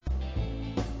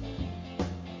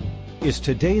Is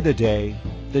today the day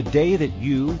that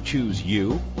you choose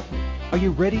you? Are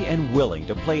you ready and willing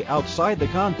to play outside the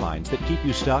confines that keep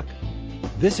you stuck?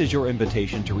 This is your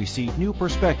invitation to receive new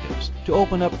perspectives, to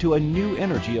open up to a new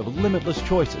energy of limitless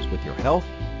choices with your health,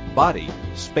 body,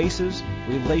 spaces,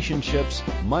 relationships,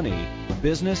 money,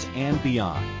 business, and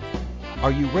beyond.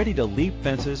 Are you ready to leap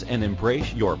fences and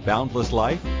embrace your boundless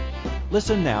life?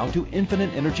 Listen now to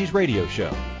Infinite Energies Radio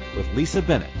Show with Lisa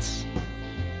Bennett.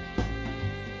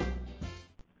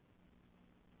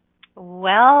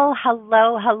 Well,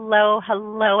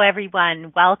 hello,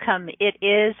 everyone. Welcome. It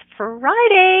is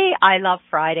Friday. I love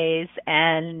Fridays.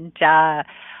 And,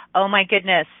 oh my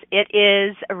goodness, it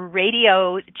is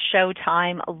radio show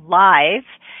time live.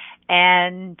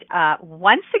 And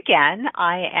once again,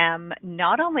 I am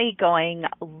not only going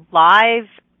live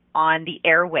on the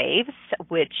airwaves,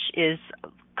 which is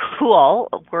cool.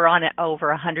 We're on over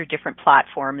 100 different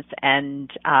platforms,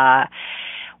 and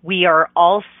we are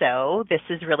also, this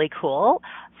is really cool,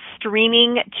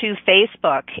 streaming to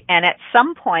Facebook. And at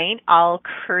some point, I'll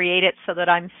create it so that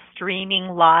I'm streaming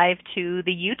live to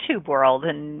the YouTube world.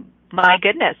 And my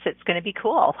goodness, it's going to be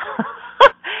cool.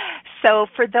 So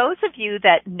for those of you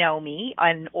that know me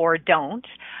or don't,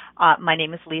 my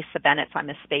name is Lisa Bennett. I'm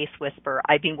a space whisperer.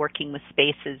 I've been working with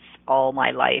spaces all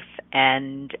my life.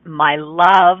 And my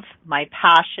love, my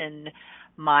passion,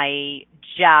 my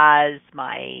jazz,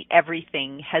 my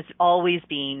everything has always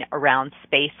been around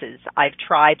spaces. I've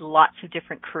tried lots of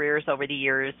different careers over the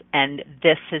years, and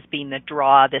this has been the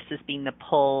draw, this has been the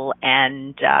pull,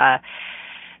 and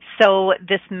so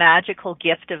this magical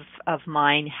gift of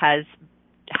mine has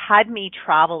had me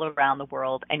travel around the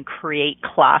world and create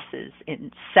classes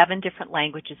in 7 different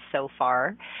languages so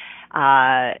far.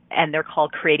 And they're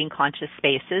called Creating Conscious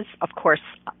Spaces. Of course,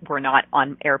 we're not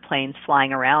on airplanes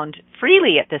flying around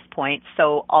freely at this point,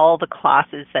 so all the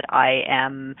classes that I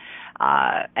am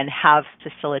and have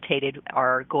facilitated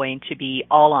are going to be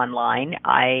all online.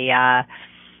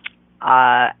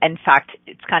 In fact,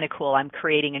 it's kind of cool. I'm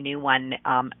creating a new one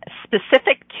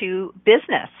specific to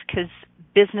business, because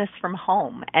business from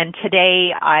home. And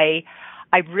today I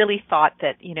really thought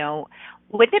that,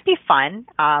 wouldn't it be fun?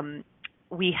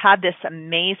 We had this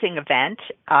amazing event,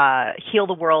 Heal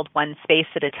the World One Space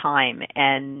at a Time,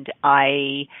 and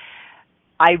I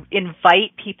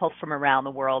invite people from around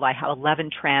the world. I have 11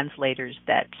 translators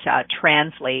that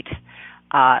translate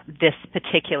this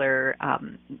particular,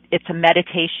 it's a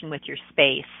meditation with your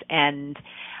space, and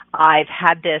I've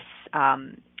had this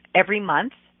every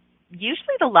month,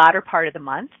 usually the latter part of the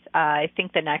month. I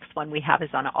think the next one we have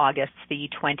is on August the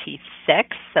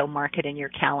 26th, so mark it in your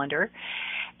calendar.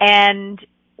 And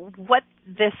what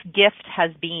this gift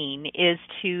has been is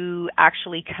to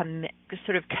actually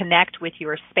sort of connect with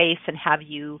your space and have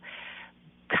you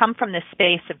come from this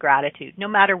space of gratitude, no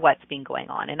matter what's been going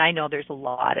on. And I know there's a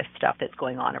lot of stuff that's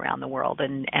going on around the world,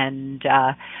 and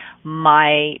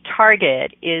my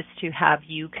target is to have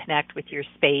you connect with your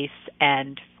space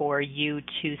and for you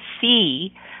to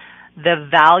see the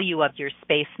value of your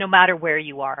space, no matter where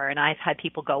you are. And I've had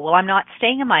people go, well, I'm not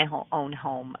staying in my own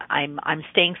home. I'm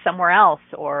staying somewhere else,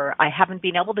 or I haven't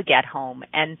been able to get home.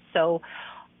 And so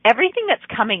everything that's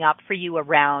coming up for you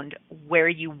around where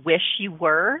you wish you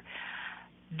were,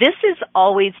 this is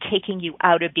always taking you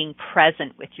out of being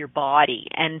present with your body.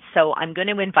 And so I'm going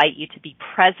to invite you to be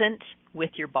present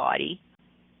with your body,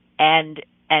 and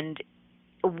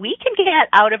we can get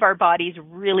out of our bodies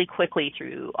really quickly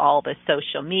through all the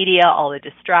social media, all the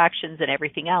distractions and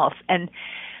everything else. And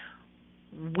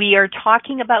we are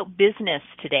talking about business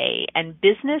today, and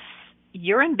business,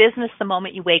 you're in business the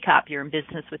moment you wake up. You're in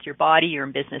business with your body, you're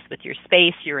in business with your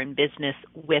space, you're in business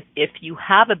with, if you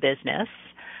have a business,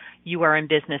 you are in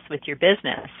business with your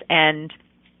business. And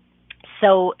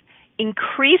so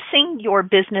increasing your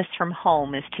business from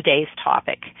home is today's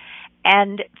topic.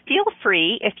 And feel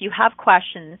free, if you have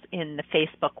questions in the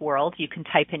Facebook world, you can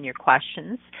type in your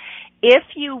questions. If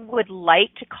you would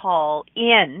like to call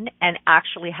in and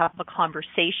actually have a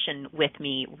conversation with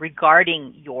me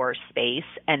regarding your space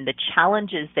and the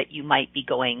challenges that you might be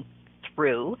going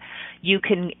through, you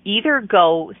can either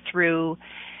go through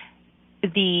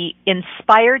the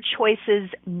Inspired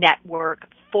Choices Network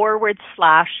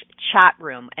 /chat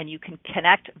room, and you can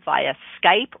connect via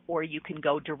Skype, or you can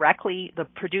go directly. The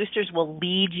producers will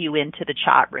lead you into the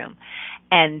chat room,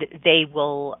 and they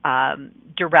will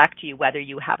direct you whether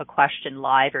you have a question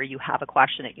live or you have a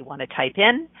question that you want to type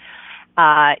in.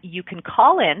 You can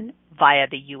call in via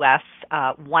the U.S.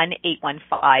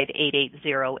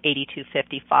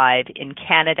 1-815-880-8255. In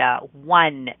Canada,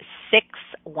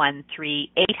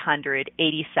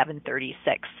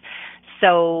 1-613-800-8736.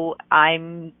 So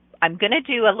I'm I'm going to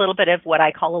do a little bit of what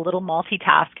I call a little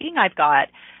multitasking. I've got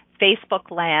Facebook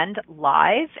Land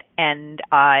live, and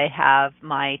I have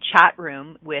my chat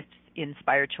room with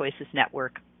Inspired Choices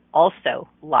Network also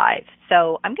live.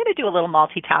 So I'm going to do a little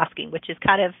multitasking, which is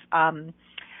kind of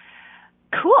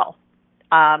cool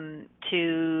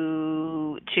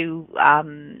to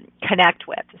connect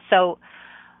with. So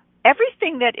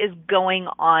everything that is going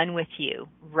on with you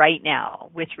right now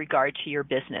with regard to your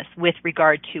business, with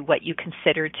regard to what you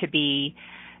consider to be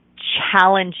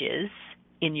challenges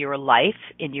in your life,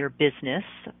 in your business,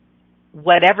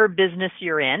 whatever business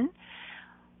you're in,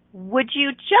 would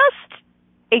you just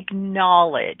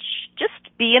acknowledge,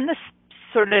 just be in this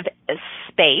sort of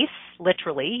space,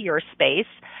 literally your space,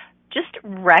 just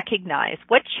recognize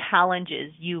what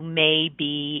challenges you may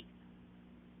be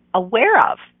aware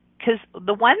of. Because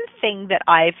the one thing that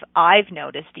I've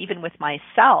noticed, even with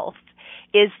myself,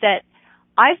 is that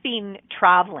I've been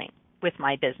traveling with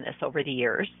my business over the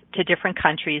years to different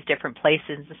countries, different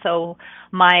places. So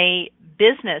my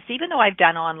business, even though I've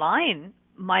done online,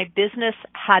 my business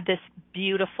had this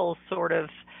beautiful sort of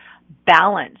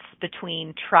balance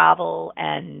between travel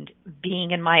and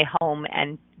being in my home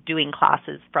and doing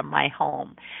classes from my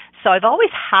home. So I've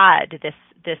always had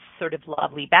this sort of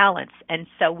lovely balance. And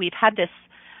so we've had this,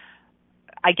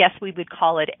 I guess we would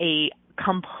call it a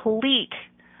complete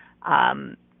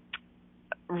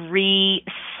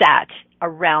reset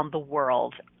around the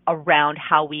world, around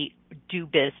how we do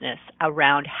business,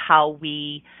 around how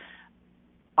we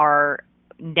are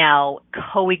now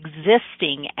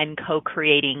coexisting and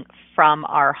co-creating from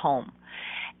our home.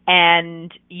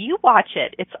 And you watch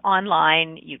it. It's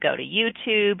online. You go to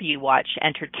YouTube. You watch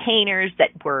entertainers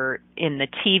that were in the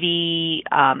TV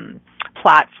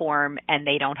platform and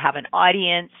they don't have an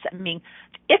audience. I mean,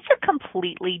 it's a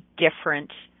completely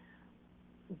different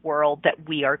world that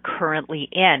we are currently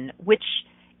in, which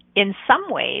in some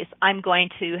ways I'm going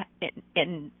to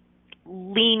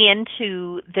lean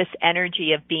into this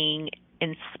energy of being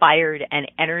inspired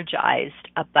and energized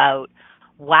about,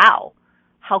 wow,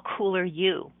 how cool are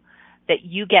you that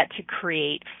you get to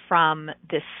create from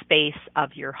the space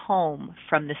of your home,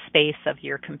 from the space of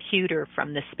your computer,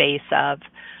 from the space of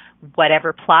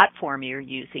whatever platform you're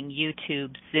using,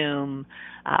 YouTube, Zoom,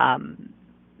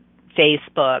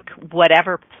 Facebook,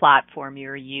 whatever platform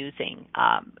you're using,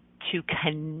 to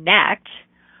connect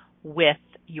with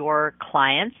your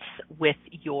clients, with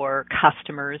your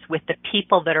customers, with the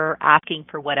people that are asking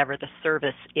for whatever the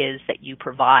service is that you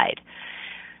provide.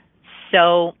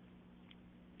 So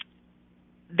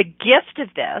the gift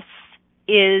of this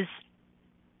is,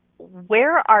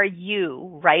 where are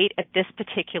you right at this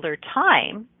particular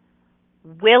time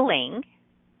willing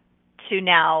to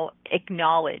now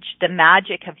acknowledge the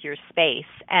magic of your space?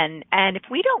 And if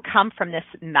we don't come from this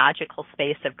magical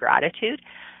space of gratitude,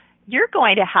 you're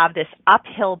going to have this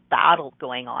uphill battle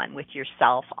going on with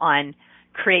yourself on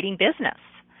creating business.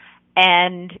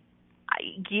 And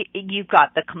you've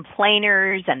got the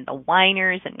complainers and the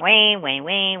whiners and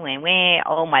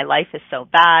oh, my life is so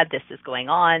bad, this is going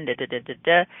on,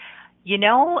 You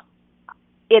know,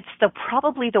 it's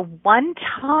probably the one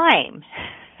time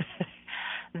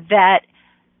that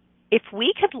if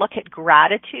we could look at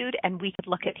gratitude and we could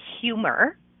look at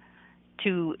humor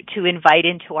to invite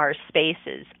into our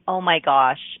spaces, oh my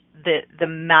gosh, the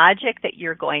magic that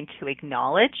you're going to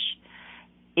acknowledge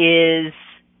is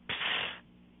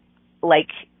like,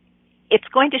 it's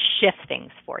going to shift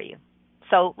things for you.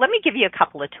 So let me give you a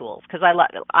couple of tools, because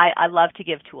I love to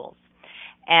give tools.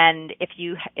 And if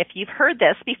you've heard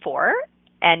this before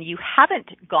and you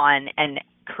haven't gone and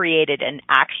created an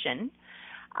action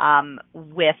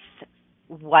with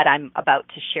what I'm about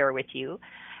to share with you,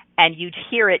 and you'd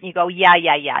hear it and you go, yeah,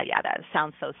 that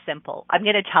sounds so simple. I'm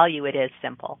going to tell you it is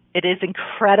simple. It is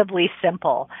incredibly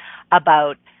simple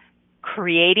about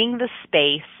creating the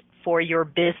space for your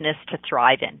business to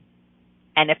thrive in.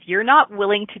 And if you're not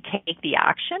willing to take the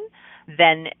action,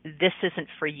 then this isn't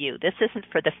for you. This isn't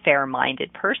for the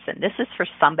fair-minded person. This is for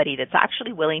somebody that's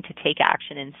actually willing to take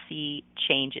action and see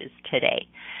changes today.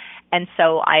 And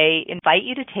so I invite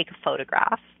you to take a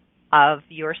photograph of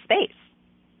your space.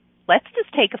 Let's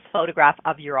just take a photograph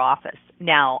of your office.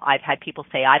 Now, I've had people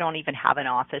say, I don't even have an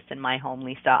office in my home,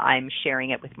 Lisa. I'm sharing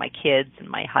it with my kids and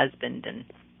my husband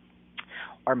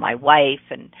or my wife,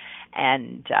 and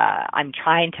I'm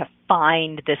trying to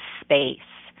find this space.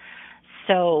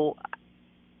 So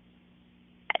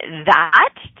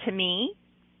that, to me,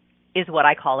 is what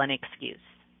I call an excuse.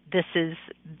 This is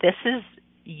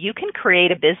you can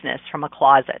create a business from a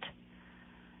closet.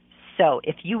 So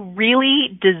if you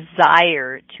really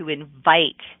desire to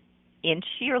invite into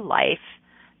your life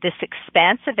this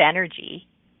expansive energy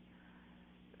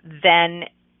then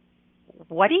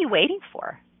what are you waiting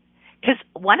for? Because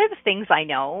one of the things I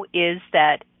know is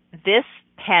that this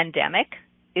pandemic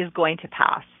is going to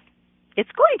pass.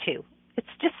 It's going to. It's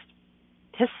just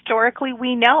historically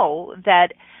we know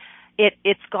that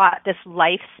it's got this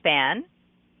lifespan.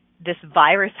 This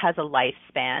virus has a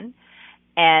lifespan,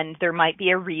 and there might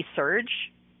be a resurge.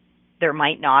 There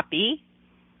might not be.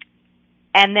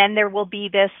 And then there will be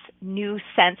this new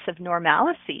sense of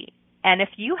normalcy. And if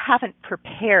you haven't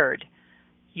prepared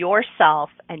yourself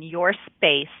and your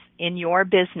space in your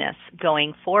business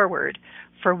going forward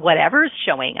for whatever's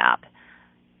showing up,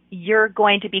 you're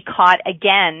going to be caught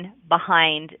again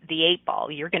behind the eight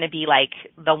ball. You're going to be like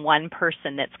the one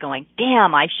person that's going,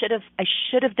 damn, I should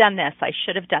have done this. I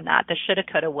should have done that. The shoulda,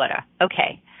 coulda, woulda.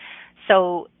 Okay.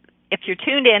 So if you're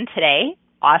tuned in today,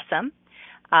 awesome.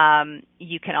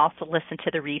 You can also listen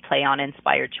to the replay on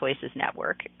Inspired Choices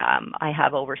Network. I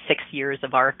have over 6 years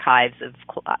of archives of,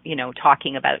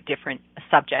 talking about different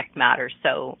subject matters.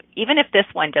 So even if this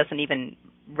one doesn't even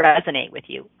resonate with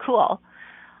you, cool.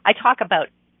 I talk about,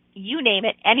 you name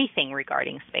it, anything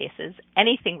regarding spaces,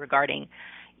 anything regarding,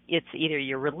 it's either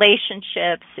your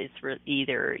relationships, it's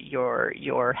either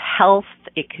your health,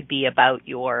 it could be about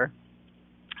your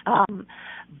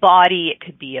body, it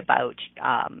could be about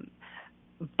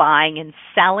buying and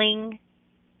selling,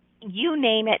 you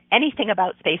name it, anything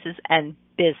about spaces and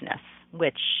business,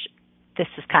 which this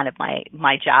is kind of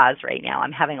my jazz right now.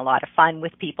 I'm having a lot of fun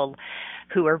with people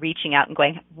who are reaching out and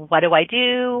going, what do I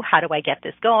do? How do I get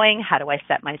this going? How do I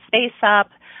set my space up?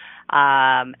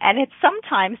 And it's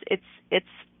sometimes it's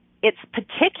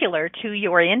particular to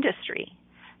your industry.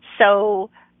 So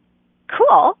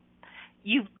cool.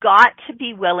 You've got to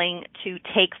be willing to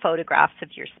take photographs of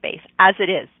your space as it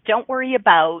is. Don't worry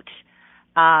about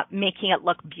making it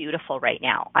look beautiful right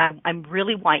now. I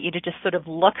really want you to just sort of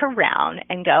look around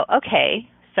and go, okay,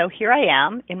 so here I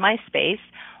am in my space.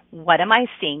 What am I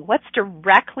seeing? What's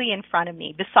directly in front of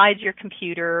me besides your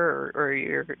computer or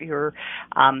your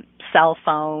cell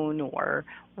phone or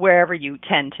wherever you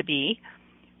tend to be?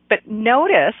 But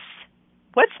notice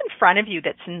what's in front of you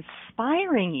that's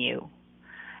inspiring you.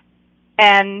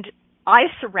 And I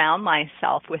surround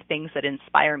myself with things that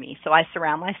inspire me. So I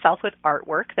surround myself with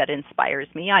artwork that inspires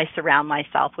me. I surround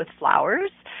myself with flowers.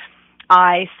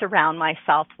 I surround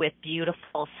myself with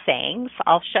beautiful sayings.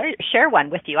 I'll share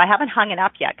one with you. I haven't hung it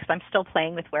up yet because I'm still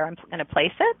playing with where I'm going to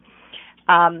place it.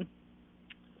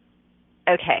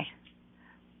 Okay.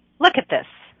 Look at this.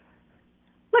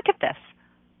 Look at this.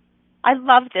 I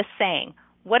love this saying.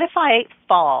 What if I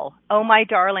fall? Oh, my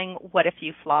darling, what if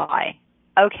you fly?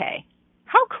 Okay.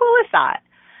 How cool is that?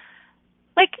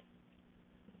 Like,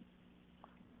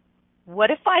 what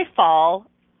if I fall?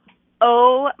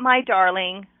 Oh, my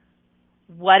darling,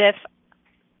 what if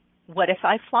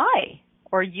I fly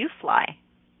or you fly?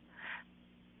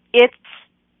 It's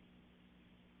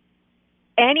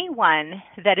anyone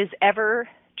that has ever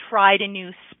tried a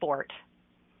new sport,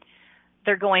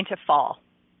 they're going to fall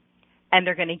and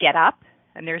they're going to get up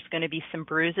and there's going to be some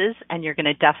bruises and you're going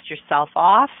to dust yourself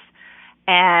off.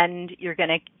 And you're going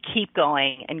to keep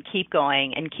going and keep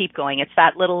going and keep going. It's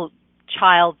that little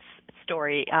child's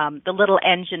story, the little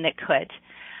engine that could,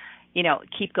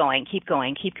 keep going, keep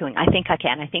going, keep going. I think I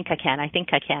can, I think I can, I think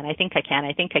I can, I think I can,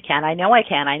 I think I can, I know I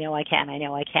can, I know I can, I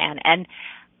know I can. And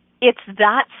it's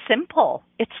that simple.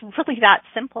 It's really that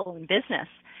simple in business.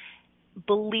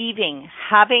 Believing,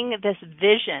 having this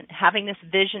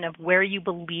vision of where you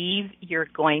believe you're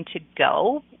going to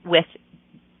go with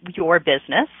your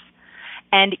business,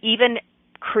 and even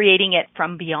creating it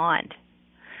from beyond.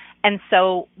 And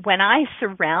so when I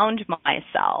surround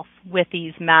myself with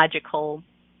these magical,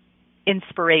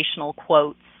 inspirational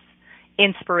quotes,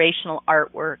 inspirational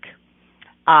artwork,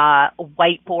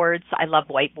 whiteboards, I love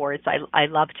whiteboards. I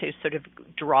love to sort of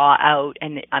draw out,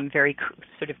 and I'm very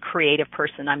sort of creative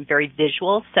person. I'm very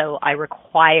visual, so I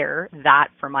require that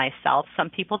for myself. Some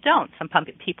people don't. Some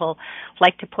people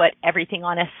like to put everything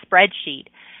on a spreadsheet.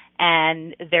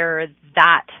 And they're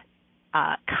that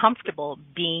comfortable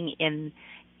being in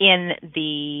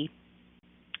the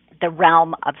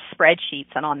realm of spreadsheets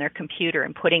and on their computer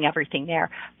and putting everything there.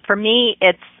 For me,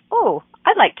 it's,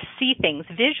 I like to see things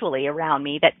visually around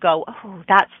me that go,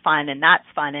 that's fun and that's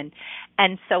fun.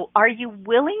 And so are you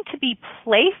willing to be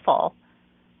playful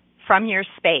from your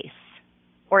space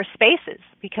or spaces?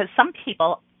 Because some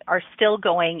people are still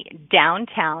going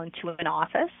downtown to an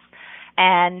office,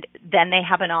 and then they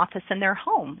have an office in their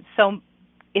home. So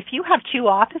if you have two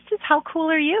offices, how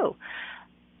cool are you?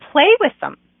 Play with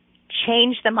them.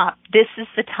 Change them up. This is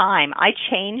the time. I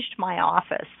changed my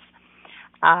office.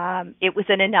 it was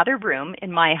in another room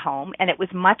in my home, and it was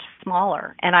much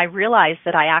smaller. And I realized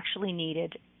that I actually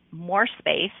needed more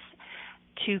space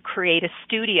to create a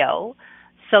studio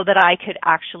so that I could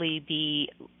actually be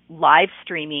live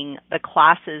streaming the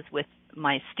classes with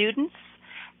my students,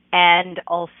 and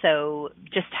also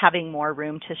just having more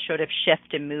room to sort of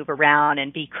shift and move around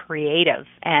and be creative.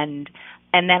 And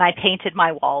then I painted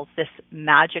my walls this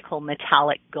magical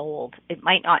metallic gold. It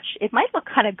might look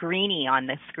kind of greeny on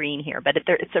the screen here, but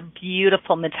it's a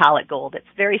beautiful metallic gold. It's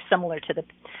very similar to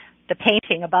the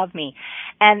painting above me.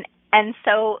 And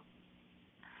so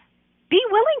be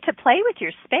willing to play with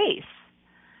your space.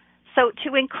 So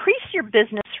to increase your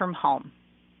business from home,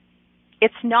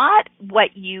 it's not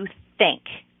what you think.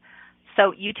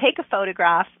 So you take a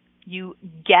photograph, you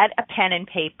get a pen and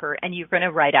paper, and you're going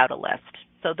to write out a list.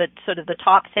 So that sort of the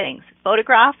top things,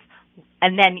 photograph,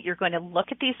 and then you're going to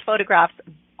look at these photographs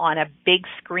on a big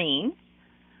screen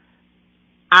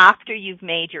after you've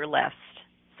made your list.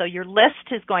 So your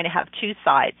list is going to have two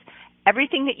sides.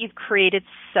 Everything that you've created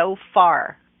so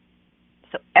far.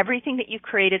 So everything that you've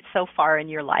created so far in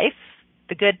your life,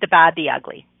 the good, the bad, the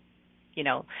ugly. You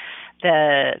know,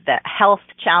 the health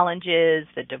challenges,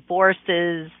 the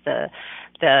divorces, the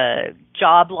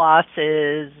job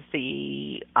losses,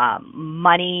 the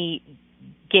money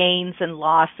gains and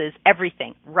losses,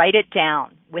 everything. Write it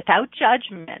down without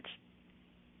judgment.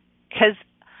 Because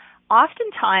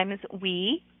oftentimes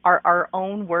we are our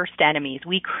own worst enemies.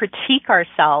 We critique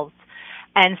ourselves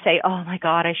and say, oh my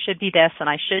God, I should be this and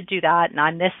I should do that and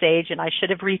I'm this age and I should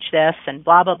have reached this and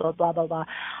blah, blah, blah, blah, blah, blah.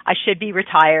 I should be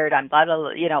retired. I'm blah, blah,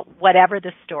 blah, you know, whatever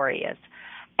the story is.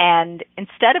 And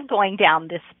instead of going down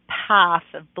this path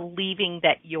of believing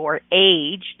that your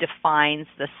age defines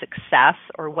the success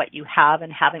or what you have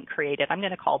and haven't created, I'm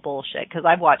going to call bullshit, because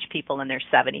I've watched people in their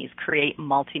 70s create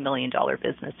multi-million-dollar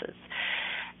businesses.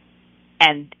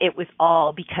 And it was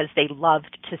all because they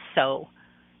loved to sew,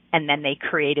 and then they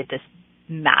created this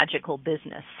magical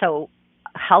business. So,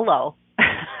 hello.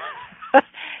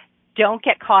 Don't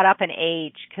get caught up in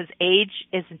age, because age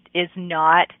is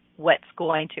not what's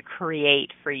going to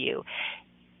create for you.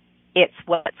 It's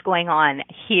what's going on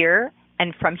here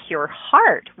and from your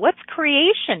heart. What's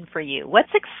creation for you?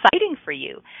 What's exciting for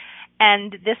you?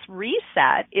 And this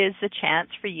reset is the chance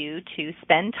for you to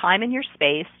spend time in your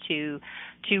space, to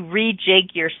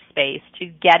rejig your space, to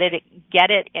get it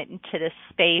into the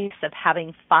space of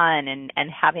having fun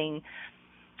and having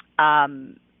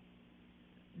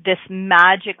this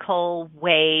magical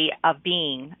way of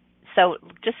being. So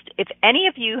just if any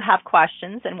of you have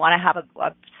questions and want to have a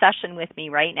session with me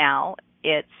right now,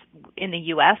 it's in the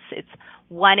U.S., it's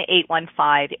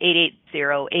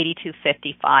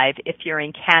 1-815-880-8255. If you're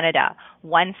in Canada,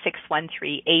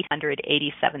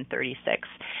 1-613-800-8736.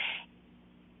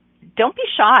 Don't be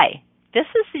shy. This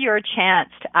is your chance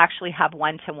to actually have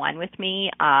one-to-one with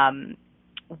me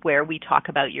where we talk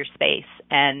about your space.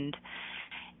 And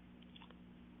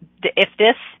if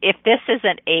this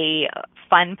isn't a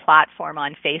fun platform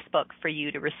on Facebook for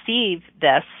you to receive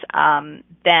this,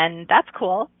 then that's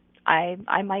cool.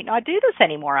 I might not do this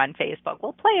anymore on Facebook.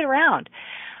 We'll play it around.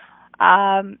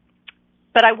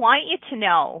 But I want you to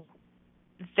know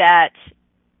that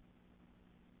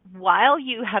while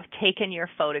you have taken your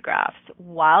photographs,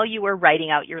 while you were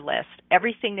writing out your list,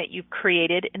 everything that you've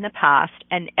created in the past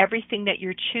and everything that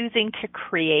you're choosing to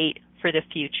create for the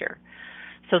future.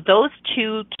 So those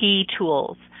two key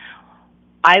tools,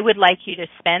 I would like you to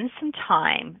spend some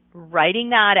time writing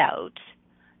that out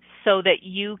so that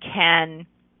you can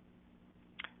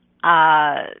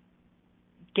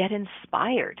get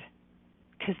inspired,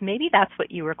 because maybe that's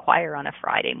what you require on a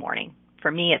Friday morning. For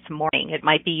me, it's morning. It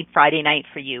might be Friday night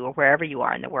for you or wherever you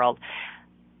are in the world.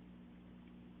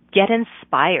 Get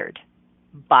inspired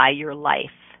by your life.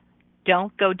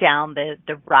 Don't go down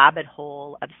the rabbit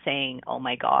hole of saying, oh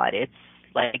my God, it's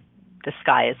like the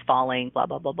sky is falling, blah,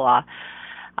 blah, blah, blah.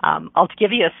 I'll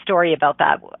give you a story about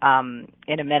that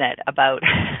in a minute, about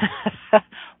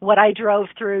what I drove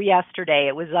through yesterday.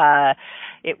 It was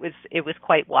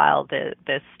quite wild.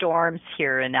 The storms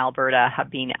here in Alberta have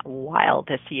been wild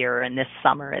this year, and this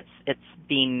summer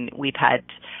we've had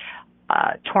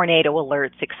tornado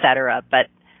alerts, etc. But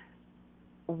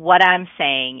what I'm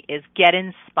saying is get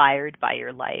inspired by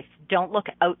your life. Don't look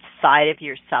outside of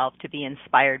yourself to be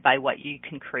inspired by what you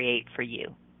can create for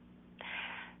you.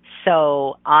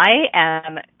 So I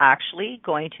am actually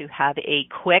going to have a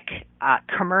quick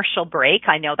commercial break.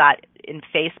 I know that in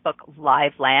Facebook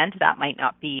Live land that might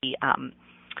not be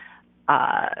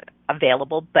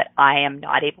available, but I am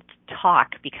not able to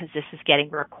talk because this is getting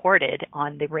recorded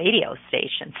on the radio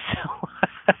station. So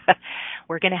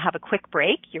we're going to have a quick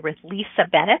break. You're with Lisa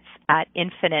Bennett at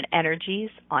Infinite Energies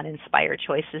on Inspired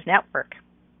Choices Network.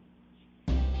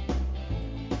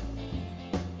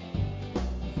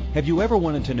 Have you ever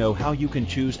wanted to know how you can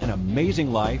choose an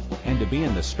amazing life and to be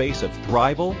in the space of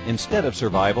thrival instead of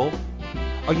survival?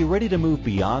 Are you ready to move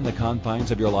beyond the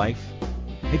confines of your life?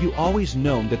 Have you always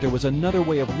known that there was another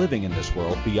way of living in this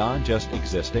world beyond just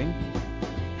existing?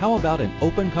 How about an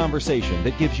open conversation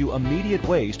that gives you immediate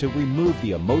ways to remove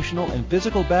the emotional and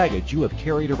physical baggage you have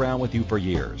carried around with you for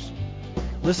years?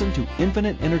 Listen to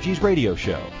Infinite Energies Radio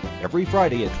Show every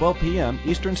Friday at 12 p.m.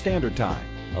 Eastern Standard Time,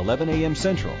 11 a.m.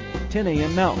 Central, 10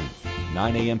 a.m. Mountain,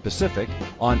 9 a.m. Pacific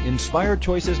on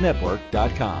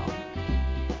InspiredChoicesNetwork.com.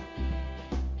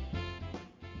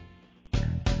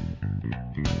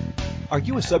 Are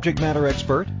you a subject matter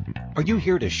expert? Are you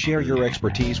here to share your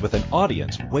expertise with an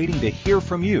audience waiting to hear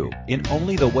from you in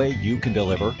only the way you can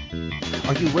deliver?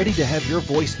 Are you ready to have your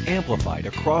voice amplified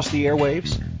across the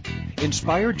airwaves?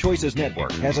 Inspired Choices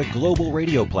Network has a global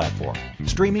radio platform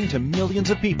streaming to millions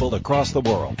of people across the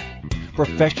world.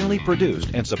 Professionally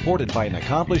produced and supported by an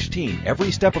accomplished team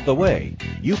every step of the way,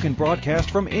 you can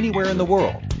broadcast from anywhere in the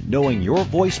world, knowing your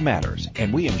voice matters,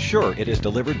 and we ensure it is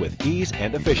delivered with ease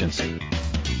and efficiency.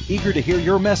 Eager to hear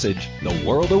your message? The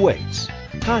world awaits.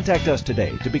 Contact us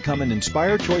today to become an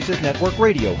Inspired Choices Network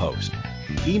radio host.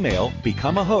 Email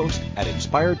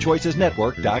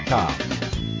becomeahost@inspiredchoicesnetwork.com.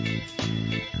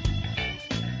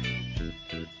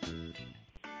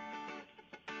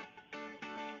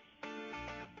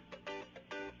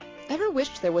 Ever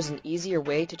wished there was an easier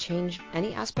way to change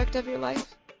any aspect of your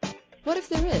life? What if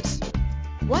there is?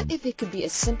 What if it could be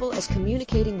as simple as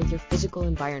communicating with your physical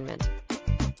environment?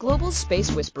 Global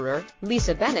space whisperer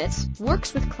Lisa Bennett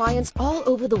works with clients all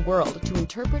over the world to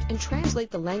interpret and translate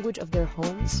the language of their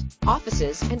homes,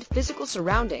 offices, and physical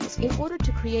surroundings in order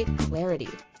to create clarity,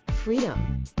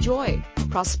 freedom, joy,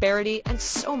 prosperity, and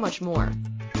so much more.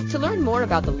 To learn more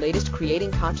about the latest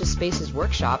Creating Conscious Spaces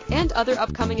workshop and other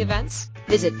upcoming events,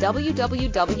 visit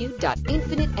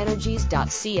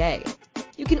www.infiniteenergies.ca.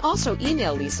 You can also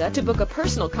email Lisa to book a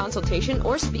personal consultation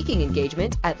or speaking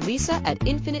engagement at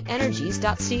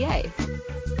lisa@infiniteenergies.ca.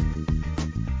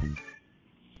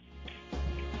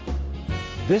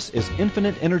 This is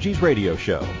Infinite Energies Radio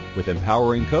Show with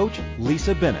empowering coach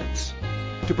Lisa Bennett.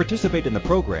 To participate in the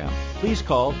program, please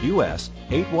call U.S.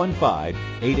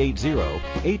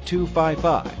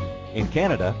 815-880-8255. In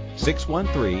Canada,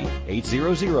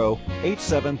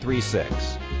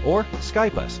 613-800-8736. Or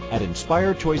Skype us at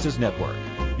Inspired Choices Network.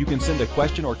 You can send a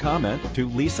question or comment to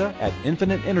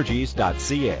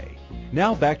lisa@infiniteenergies.ca.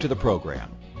 Now back to the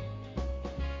program.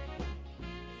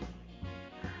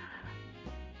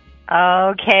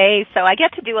 Okay, so I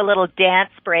get to do a little dance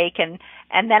break, and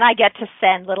then I get to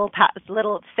send little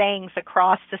sayings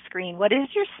across the screen. What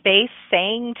is your space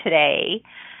saying today?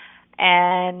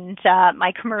 And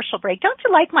my commercial break. Don't you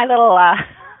like my little,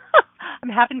 I'm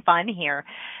having fun here.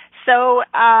 So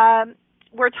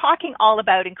we're talking all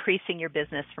about increasing your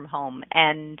business from home,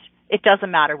 and it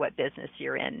doesn't matter what business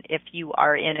you're in. If you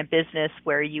are in a business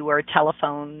where you are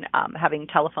having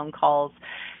telephone calls,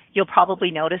 you'll probably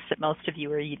notice that most of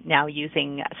you are now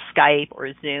using Skype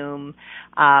or Zoom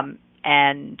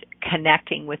and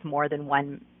connecting with more than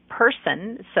one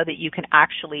person so that you can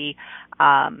actually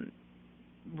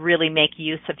really make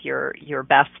use of your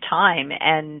best time.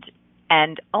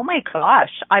 And oh my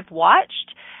gosh, I've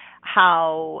watched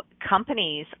how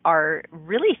companies are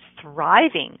really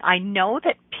thriving. I know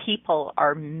that people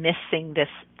are missing this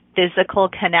physical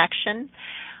connection,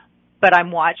 but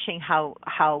I'm watching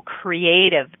how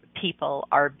creative people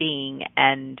are being,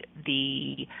 and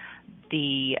the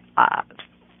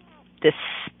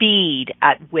speed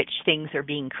at which things are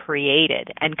being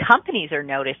created, and companies are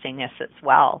noticing this as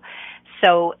well.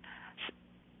 So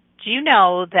do you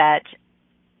know that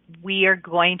we are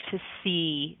going to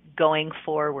see going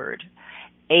forward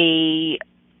a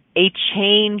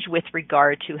change with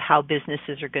regard to how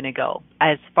businesses are going to go,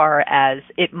 as far as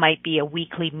it might be a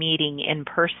weekly meeting in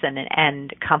person,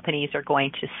 and companies are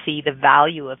going to see the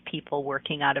value of people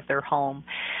working out of their home.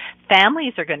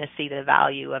 Families are going to see the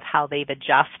value of how they've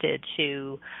adjusted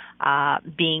to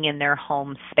being in their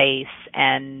home space.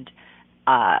 And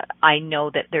I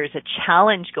know that there's a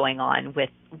challenge going on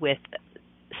with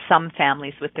some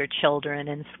families with their children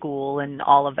in school and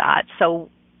all of that. So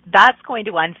that's going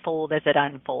to unfold as it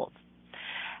unfolds.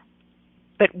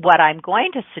 But what I'm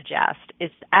going to suggest is,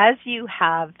 as you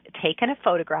have taken a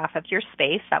photograph of your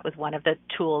space, that was one of the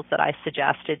tools that I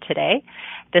suggested today.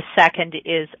 The second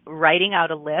is writing out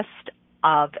a list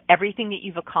of everything that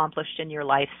you've accomplished in your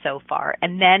life so far,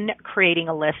 and then creating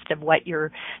a list of what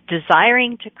you're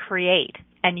desiring to create.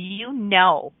 And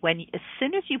as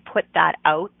soon as you put that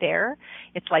out there,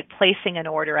 it's like placing an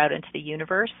order out into the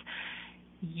universe,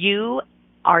 you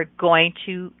are going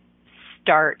to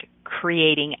start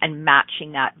creating and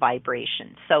matching that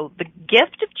vibration. So the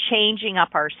gift of changing up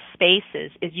our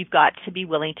spaces is you've got to be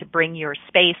willing to bring your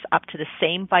space up to the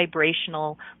same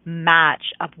vibrational match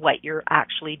of what you're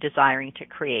actually desiring to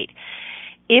create.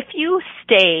 If you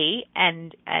stay,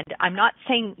 and I'm not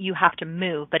saying you have to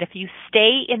move, but if you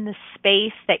stay in the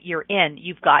space that you're in,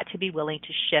 you've got to be willing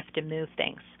to shift and move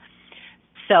things.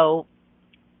 So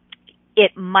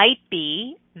it might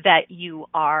be that you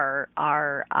are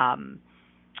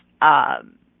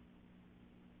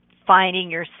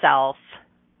finding yourself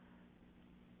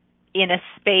in a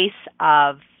space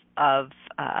of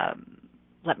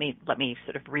let me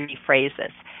sort of rephrase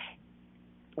this,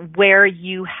 where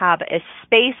you have a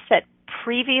space that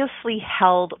previously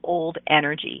held old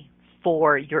energy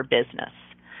for your business.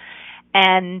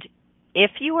 And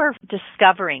if you are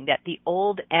discovering that the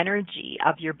old energy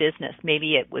of your business,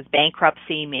 maybe it was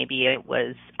bankruptcy, maybe it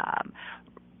was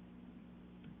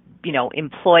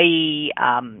employee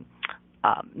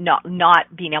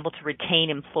not being able to retain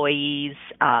employees,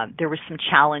 there were some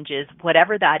challenges,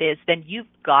 whatever that is, then you've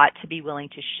got to be willing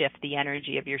to shift the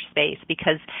energy of your space.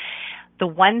 Because the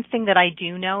one thing that I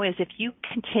do know is if you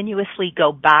continuously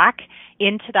go back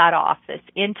into that office,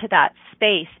 into that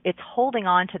space, it's holding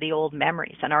on to the old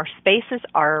memories. And our spaces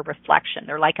are a reflection.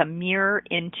 They're like a mirror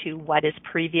into what has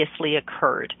previously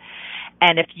occurred.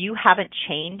 And if you haven't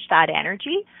changed that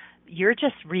energy, you're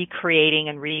just recreating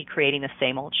the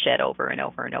same old shit over and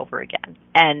over and over again.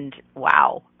 And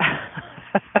wow,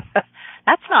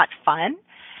 that's not fun.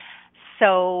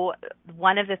 So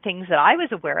one of the things that I was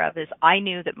aware of is I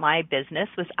knew that my business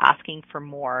was asking for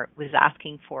more, was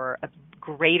asking for a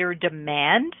greater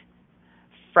demand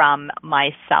from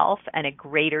myself and a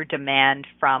greater demand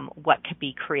from what could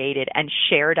be created and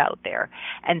shared out there.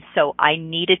 And so I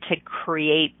needed to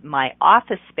create my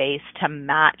office space to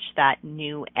match that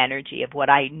new energy of what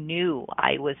I knew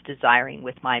I was desiring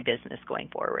with my business going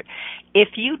forward. If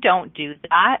you don't do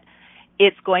that,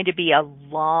 it's going to be a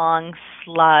long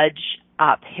sludge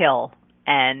uphill.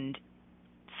 And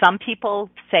some people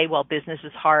say, well, business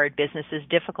is hard, business is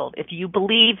difficult. If you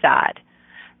believe that,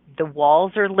 the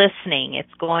walls are listening.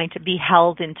 It's going to be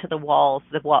held into the walls.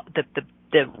 The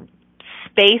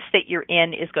space that you're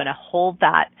in is going to hold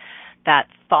that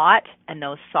thought and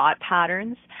those thought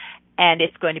patterns, and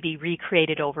it's going to be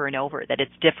recreated over and over, that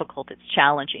it's difficult, it's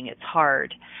challenging, it's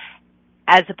hard,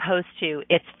 as opposed to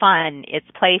it's fun, it's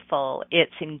playful,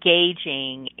 it's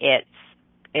engaging, it's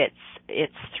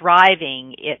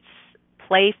thriving, it's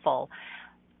playful.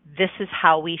 This is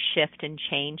how we shift and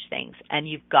change things, and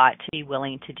you've got to be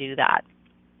willing to do that.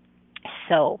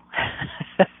 So,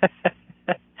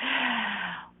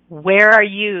 where are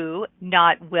you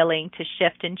not willing to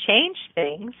shift and change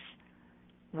things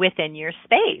within your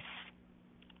space?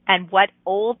 And what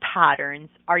old patterns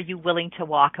are you willing to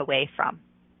walk away from?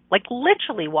 Like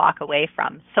literally walk away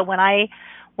from. So when I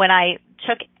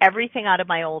took everything out of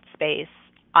my old space,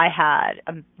 I had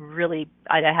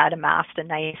amassed a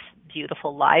nice,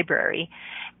 beautiful library,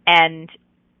 and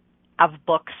of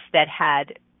books that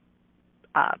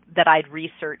I'd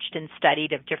researched and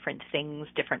studied of different things,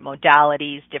 different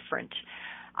modalities,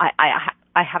 I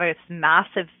have a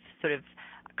massive sort of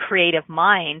creative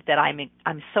mind that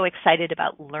I'm so excited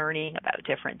about learning about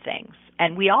different things.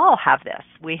 And we all have this.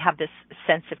 We have this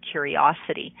sense of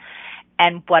curiosity.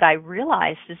 And what I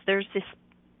realized is there's this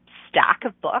stack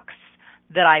of books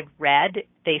that I've read.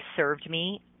 They served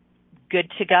me. Good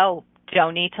to go.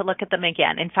 Don't need to look at them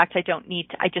again. In fact, I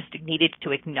just needed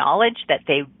to acknowledge that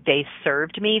they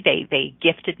served me. They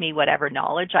gifted me whatever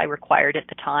knowledge I required at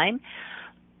the time.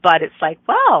 But it's like,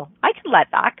 well, I can let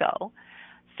that go.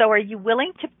 So are you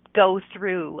willing to go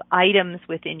through items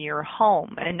within your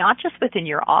home, and not just within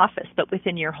your office, but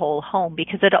within your whole home?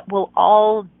 Because it will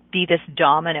all be this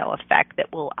domino effect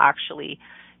that will actually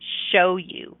show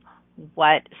you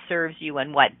what serves you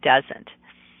and what doesn't.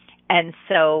 And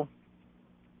so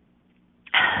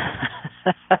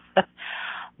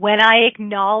when I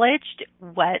acknowledged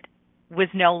what was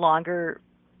no longer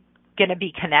going to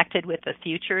be connected with the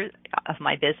future of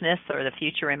my business or the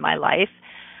future in my life,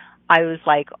 I was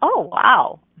like, oh,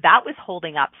 wow, that was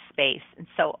holding up space. And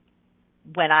so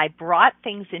when I brought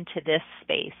things into this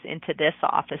space, into this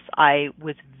office, I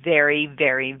was very,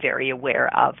 very, very aware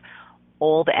of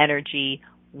old energy,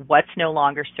 what's no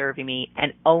longer serving me,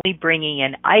 and only bringing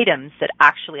in items that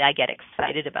actually I get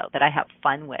excited about, that I have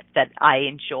fun with, that I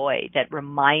enjoy, that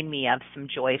remind me of some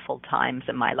joyful times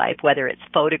in my life, whether it's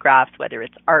photographs, whether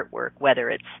it's artwork, whether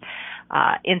it's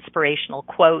inspirational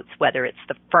quotes, whether it's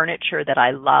the furniture that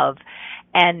I love,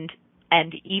 and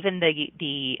even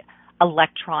the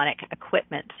electronic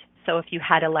equipment. So if you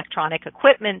had electronic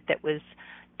equipment that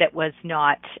was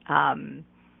not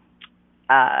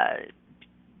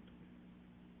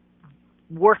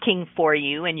working for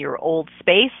you in your old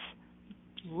space,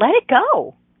 let it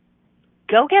go.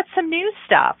 Go get some new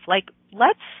stuff. Like,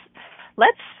 let's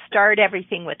start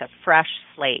everything with a fresh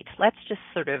slate. Let's just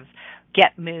sort of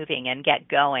get moving and get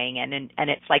going, and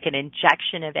it's like an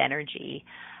injection of energy.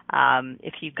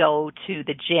 If you go to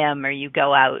the gym, or you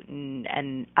go out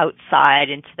and outside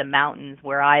into the mountains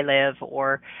where I live,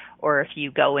 or if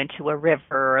you go into a river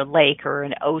or a lake or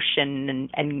an ocean,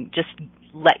 and just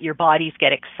let your bodies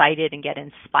get excited and get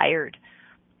inspired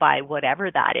by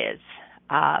whatever that is.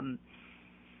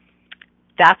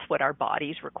 That's what our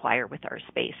bodies require with our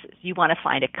spaces. You want to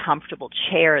find a comfortable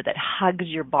chair that hugs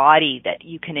your body, that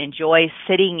you can enjoy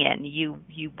sitting in.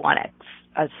 You want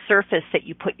a surface that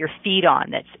you put your feet on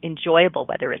that's enjoyable,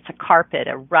 whether it's a carpet,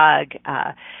 a rug,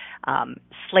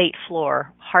 slate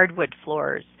floor, hardwood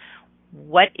floors.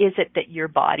 What is it that your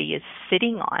body is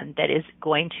sitting on that is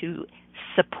going to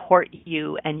support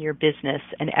you and your business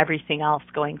and everything else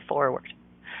going forward?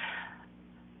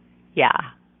 Yeah,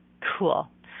 cool.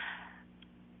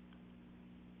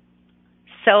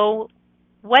 So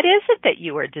what is it that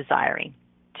you are desiring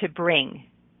to bring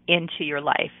into your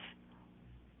life?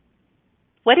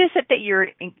 What is it that you're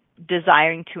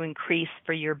desiring to increase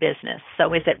for your business?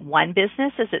 So is it one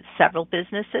business? Is it several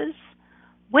businesses?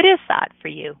 What is that for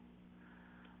you?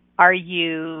 Are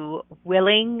you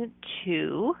willing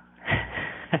to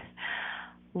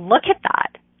look at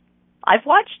that? I've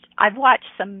watched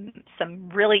some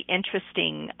really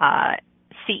interesting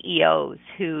CEOs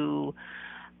who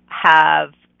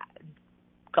have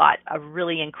got a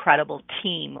really incredible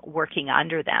team working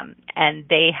under them, and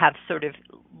they have sort of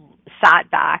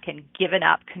sat back and given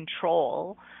up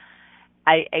control.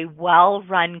 A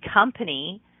well-run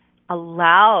company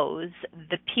allows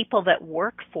the people that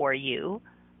work for you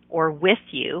or with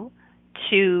you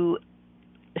to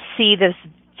see this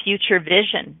future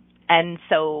vision. And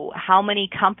so how many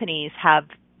companies have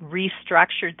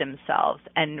restructured themselves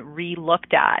and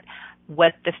re-looked at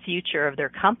what the future of their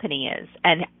company is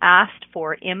and asked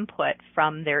for input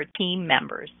from their team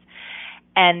members?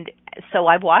 And so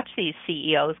I've watched these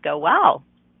CEOs go, wow,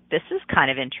 this is kind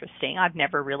of interesting. I've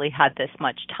never really had this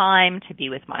much time to be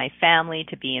with my family,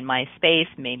 to be in my space.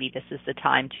 Maybe this is the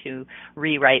time to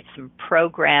rewrite some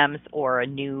programs or a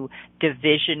new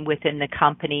division within the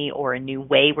company or a new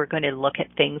way we're going to look at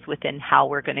things within how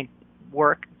we're going to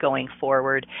work going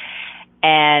forward.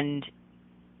 And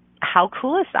how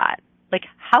cool is that? Like,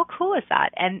 how cool is that?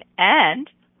 And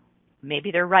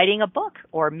maybe they're writing a book,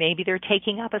 or maybe they're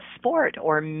taking up a sport,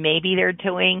 or maybe they're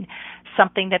doing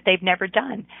something that they've never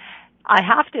done. I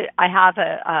have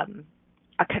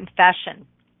a confession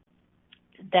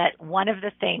that one of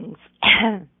the things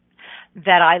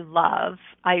that I love,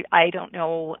 I don't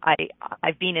know,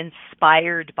 I've been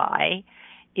inspired by,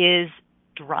 is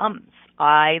drums.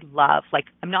 I love, like,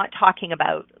 I'm not talking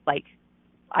about like,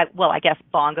 I guess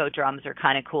bongo drums are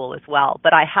kind of cool as well,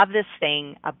 but I have this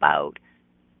thing about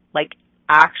like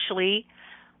actually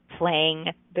playing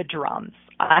the drums.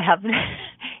 I have,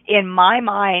 in my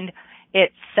mind,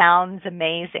 it sounds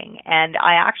amazing. And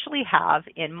I actually have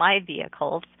in my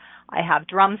vehicles, I have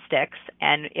drumsticks,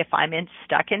 and if I'm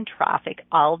stuck in traffic,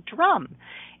 I'll drum.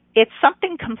 It's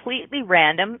something completely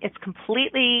random. It's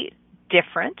completely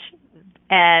different.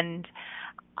 And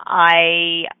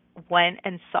I went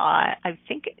and saw, I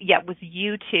think, it was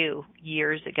U2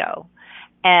 years ago.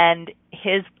 And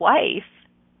his wife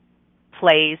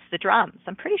plays the drums.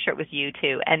 I'm pretty sure it was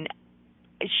U2. And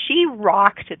she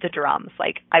rocked the drums.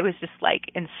 Like, I was just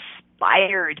like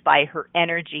inspired by her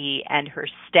energy and her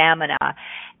stamina.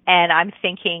 And I'm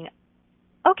thinking,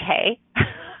 okay,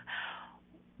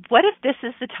 what if this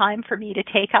is the time for me to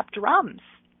take up drums?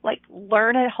 Like,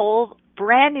 learn a whole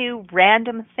brand new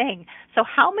random thing. So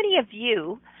how many of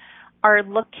you are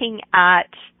looking at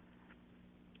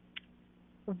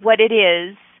what it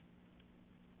is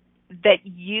that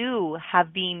you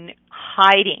have been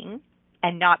hiding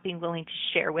and not being willing to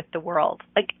share with the world?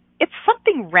 Like, it's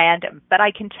something random, but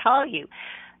I can tell you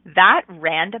that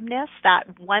randomness,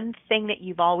 that one thing that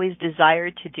you've always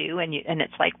desired to do, and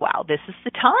it's like, wow, this is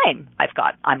the time.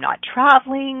 I'm not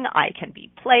traveling, I can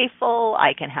be playful,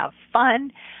 I can have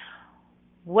fun.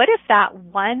 What if that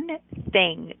one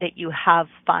thing that you have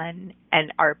fun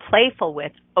and are playful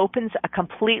with opens a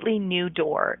completely new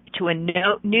door to a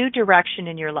new direction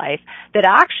in your life that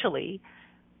actually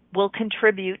will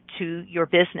contribute to your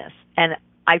business? And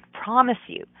I promise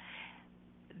you,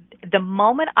 the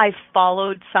moment I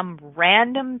followed some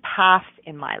random path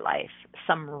in my life,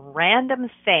 some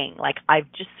random thing, like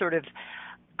I've just sort of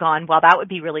gone, well, that would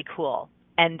be really cool,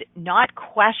 and not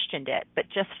questioned it, but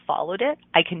just followed it,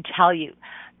 I can tell you,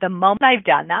 the moment I've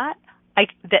done that,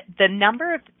 the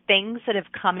number of things that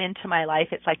have come into my life,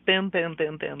 it's like boom, boom,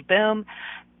 boom, boom, boom,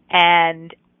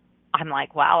 and I'm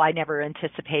like, wow, I never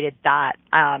anticipated that.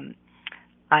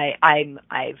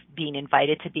 I've been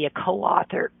invited to be a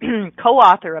co-author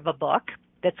of a book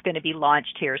that's going to be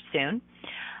launched here soon.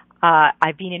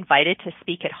 I've been invited to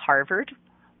speak at Harvard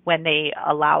when they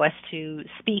allow us to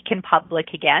speak in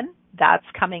public again. That's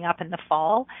coming up in the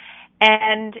fall.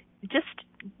 And just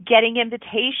getting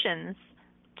invitations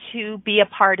to be a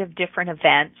part of different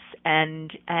events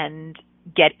and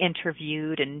get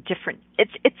interviewed and different.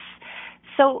 It's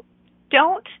so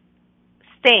don't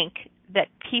think that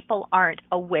people aren't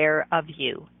aware of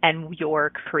you and your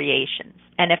creations.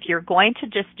 And if you're going to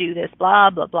just do this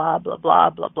blah, blah, blah, blah, blah,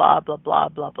 blah, blah, blah, blah,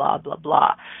 blah, blah, blah,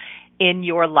 blah in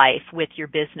your life with your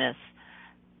business,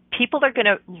 people are going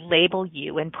to label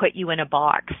you and put you in a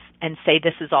box and say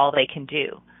this is all they can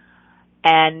do.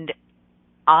 And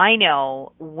I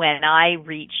know when I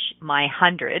reach my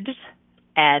hundreds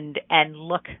and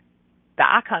look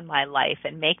back on my life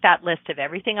and make that list of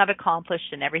everything I've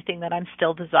accomplished and everything that I'm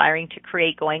still desiring to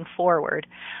create going forward,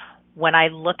 when I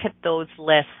look at those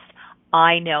lists,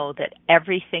 I know that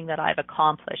everything that I've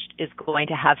accomplished is going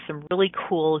to have some really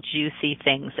cool, juicy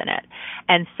things in it.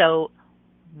 And so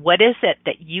what is it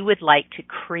that you would like to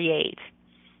create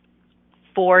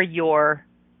for your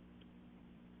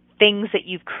things that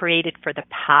you've created for the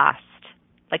past?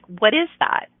 Like, what is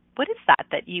that? What is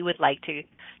that you would like to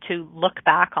look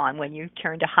back on when you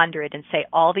turn to 100 and say,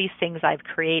 all these things I've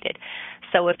created?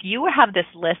 So if you have this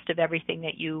list of everything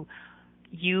that you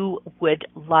would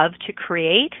love to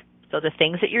create, so the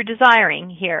things that you're desiring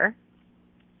here,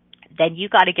 then you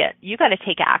got to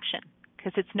take action,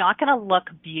 because it's not going to look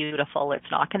beautiful. It's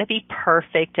not going to be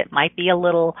perfect. It might be a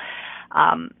little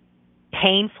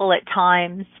painful at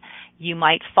times. You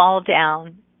might fall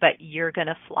down, but you're going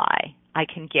to fly, I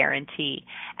can guarantee.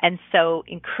 And so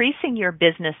increasing your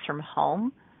business from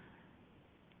home,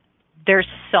 there's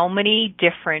so many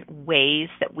different ways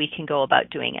that we can go about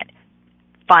doing it.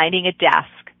 Finding a desk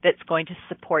that's going to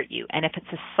support you. And if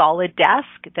it's a solid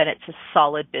desk, then it's a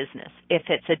solid business. If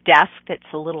it's a desk that's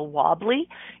a little wobbly,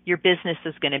 your business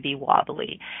is going to be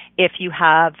wobbly. If you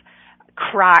have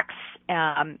cracks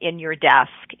in your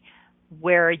desk,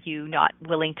 where are you not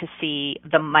willing to see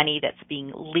the money that's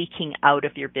being leaking out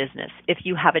of your business? If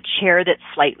you have a chair that's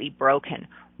slightly broken,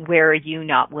 where are you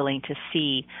not willing to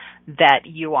see that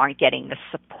you aren't getting the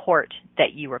support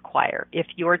that you require? If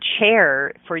your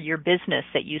chair for your business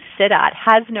that you sit at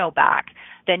has no back,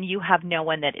 then you have no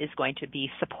one that is going to be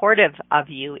supportive of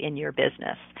you in your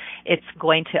business.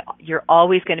 You're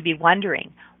always going to be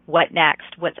wondering, what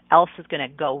next? What else is going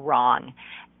to go wrong?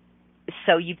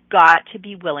 So you've got to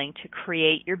be willing to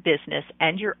create your business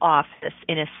and your office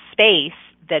in a space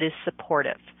that is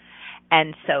supportive.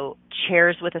 And so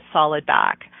chairs with a solid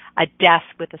back, a desk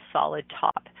with a solid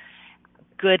top,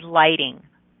 good lighting,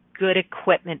 good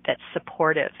equipment that's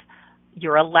supportive.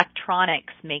 Your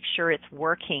electronics, make sure it's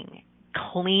working.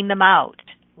 Clean them out.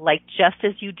 Like just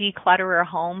as you declutter a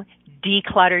home,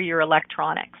 declutter your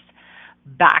electronics.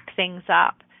 Back things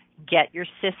up. Get your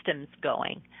systems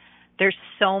going. There's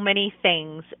so many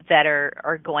things that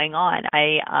are going on.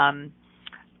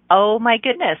 Oh my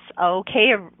goodness.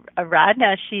 Okay,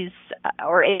 Aradna,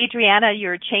 Adriana,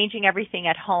 you're changing everything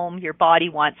at home. Your body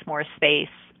wants more space.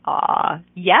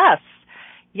 Yes,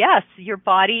 your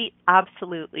body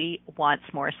absolutely wants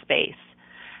more space.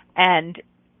 And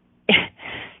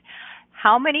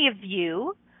how many of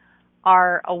you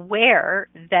are aware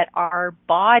that our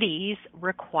bodies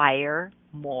require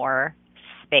more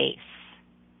space?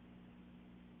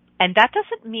 And that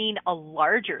doesn't mean a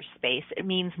larger space. It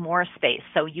means more space.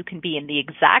 So you can be in the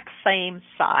exact same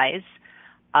size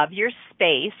of your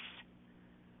space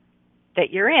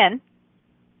that you're in,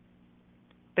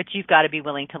 but you've got to be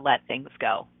willing to let things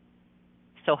go.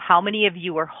 So how many of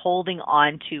you are holding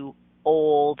on to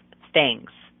old things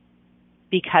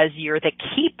because you're the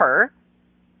keeper?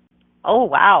 Oh,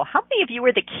 wow. How many of you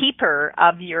are the keeper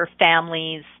of your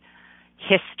family's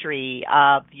history,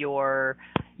 of your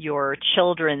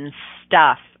children's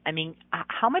stuff? I mean,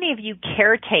 how many of you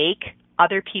caretake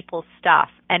other people's stuff?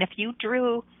 And if you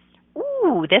drew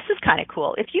ooh, this is kind of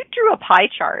cool. If you drew a pie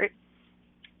chart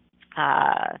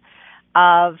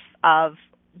of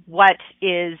what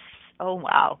is, oh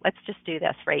wow, let's just do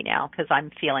this right now because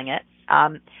I'm feeling it.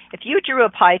 If you drew a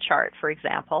pie chart, for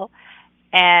example,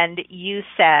 and you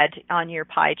said on your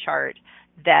pie chart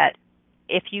that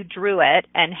if you drew it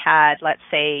and had, let's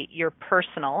say, your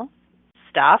personal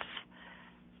stuff,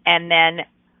 and then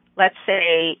let's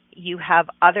say you have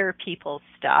other people's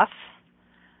stuff,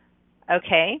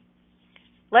 okay?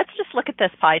 Let's just look at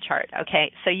this pie chart,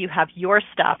 okay? So you have your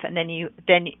stuff, and then you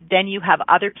have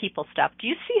other people's stuff. Do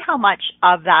you see how much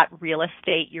of that real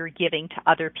estate you're giving to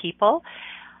other people?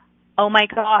 Oh my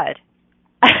God.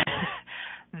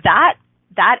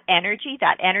 That energy,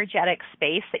 that energetic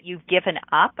space that you've given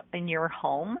up in your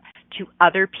home to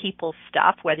other people's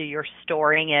stuff, whether you're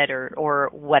storing it or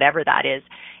whatever that is,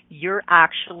 you're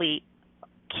actually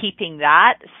keeping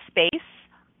that space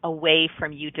away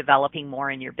from you developing more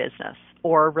in your business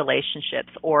or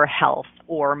relationships or health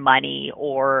or money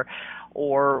or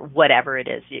whatever it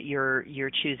is that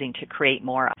you're choosing to create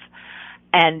more of.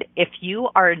 And if you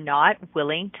are not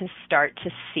willing to start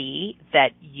to see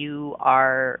that you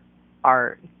are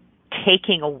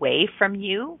taking away from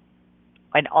you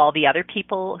and all the other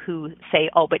people who say,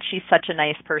 oh, but she's such a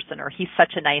nice person or he's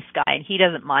such a nice guy and he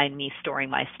doesn't mind me storing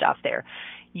my stuff there.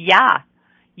 Yeah,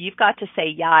 you've got to say,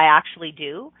 yeah, I actually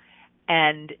do.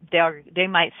 And they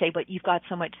might say, but you've got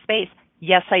so much space.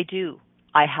 Yes, I do.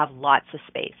 I have lots of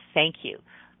space. Thank you.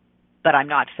 But I'm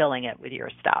not filling it with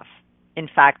your stuff. In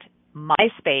fact, my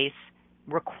space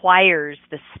requires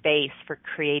the space for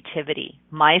creativity.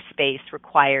 My space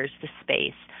requires the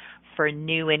space for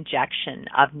new injection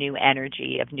of new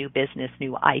energy, of new business,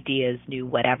 new ideas, new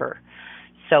whatever.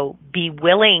 So be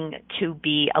willing to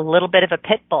be a little bit of a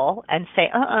pit bull and say,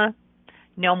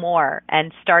 no more,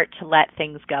 and start to let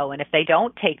things go. And if they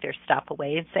don't take their stuff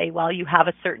away and say, well, you have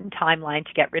a certain timeline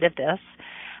to get rid of this,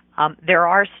 there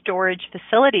are storage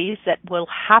facilities that will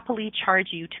happily charge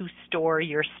you to store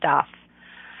your stuff.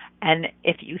 And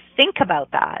if you think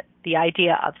about that, the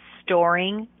idea of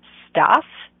storing stuff,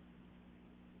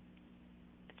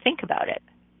 think about it.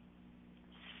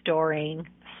 Storing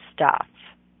stuff.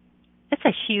 It's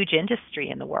a huge industry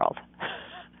in the world,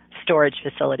 storage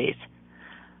facilities.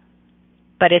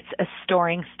 But it's a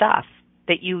storing stuff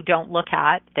that you don't look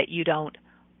at, that you don't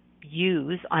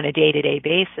use on a day-to-day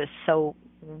basis. So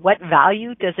what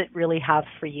value does it really have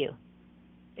for you?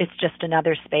 It's just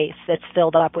another space that's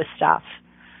filled up with stuff.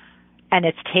 And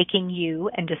it's taking you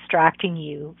and distracting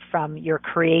you from your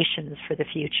creations for the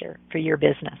future, for your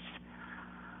business.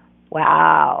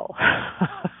 Wow.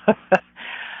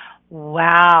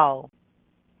 Wow.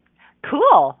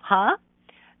 Cool, huh?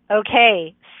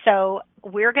 Okay, so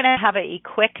we're going to have a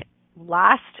quick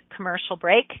last commercial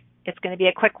break. It's going to be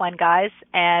a quick one, guys.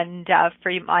 And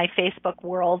for my Facebook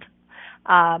world,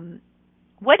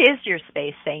 what is your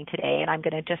space saying today? And I'm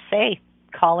going to just say,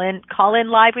 call in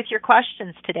live with your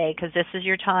questions today because this is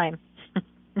your time.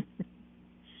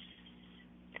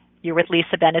 You're with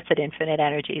Lisa Bennett at Infinite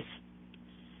Energies.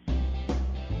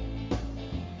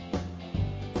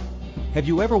 Have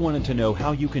you ever wanted to know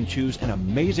how you can choose an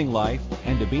amazing life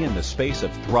and to be in the space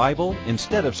of thrival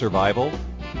instead of survival?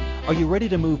 Are you ready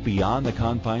to move beyond the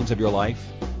confines of your life?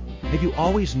 Have you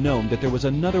always known that there was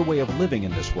another way of living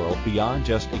in this world beyond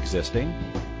just existing?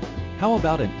 How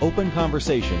about an open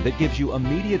conversation that gives you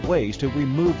immediate ways to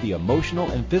remove the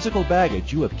emotional and physical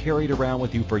baggage you have carried around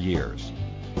with you for years?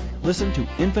 Listen to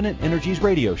Infinite Energies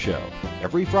Radio Show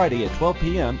every Friday at 12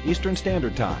 p.m. Eastern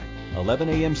Standard Time, 11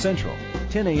 a.m. Central,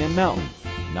 10 a.m. Mountain,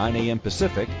 9 a.m.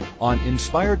 Pacific on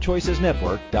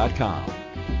InspiredChoicesNetwork.com.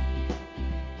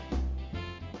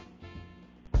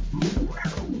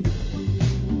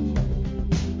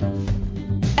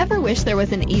 Ever wish there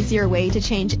was an easier way to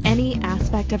change any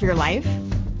aspect of your life?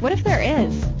 What if there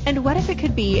is? And what if it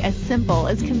could be as simple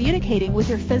as communicating with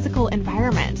your physical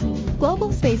environment?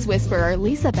 Global Space Whisperer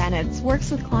Lisa Bennett works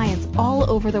with clients all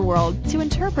over the world to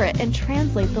interpret and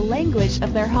translate the language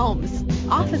of their homes,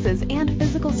 offices, and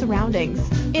physical surroundings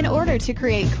in order to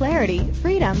create clarity,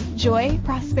 freedom, joy,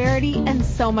 prosperity, and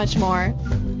so much more.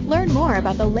 Learn more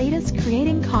about the latest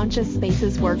Creating Conscious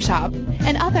Spaces workshop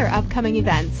and other upcoming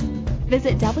events.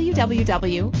 Visit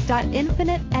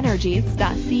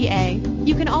www.infiniteenergies.ca.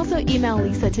 You can also email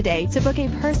Lisa today to book a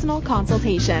personal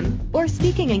consultation or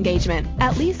speaking engagement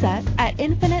at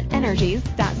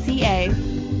lisa@infiniteenergies.ca.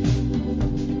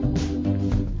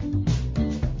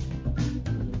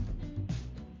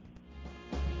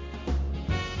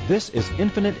 This is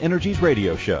Infinite Energies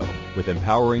Radio Show with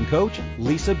empowering coach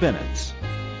Lisa Bennett.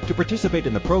 To participate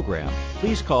in the program,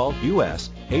 please call U.S.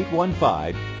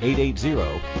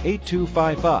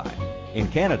 815-880-8255. In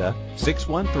Canada,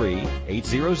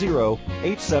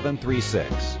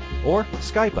 613-800-8736. Or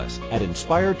Skype us at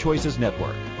Inspired Choices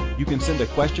Network. You can send a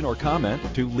question or comment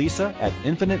to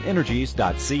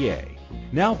lisa@infiniteenergies.ca.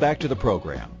 Now back to the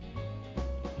program.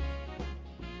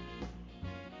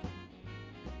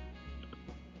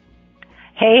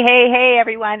 Hey,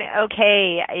 everyone.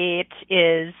 Okay, it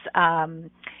is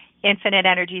Infinite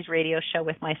Energies radio show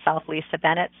with myself, Lisa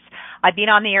Bennett. I've been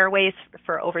on the airways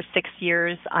for over 6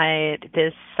 years.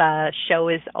 This show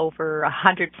is over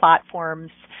 100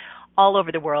 platforms all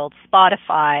over the world,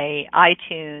 Spotify,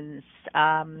 iTunes,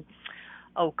 I'm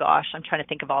trying to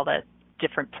think of all the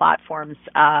different platforms,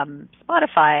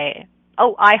 Spotify,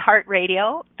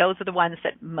 iHeartRadio. Those are the ones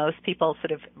that most people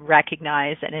sort of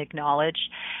recognize and acknowledge.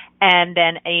 And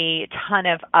then a ton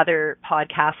of other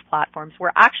podcast platforms.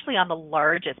 We're actually on the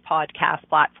largest podcast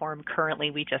platform currently.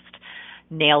 We just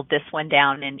nailed this one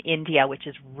down in India, which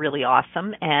is really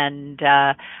awesome. And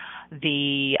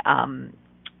the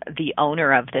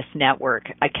owner of this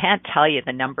network, I can't tell you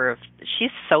the number of,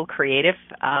 she's so creative.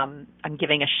 I'm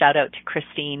giving a shout out to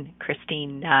Christine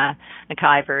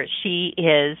McIver. She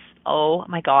is, oh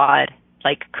my God,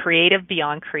 like creative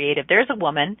beyond creative. There's a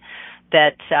woman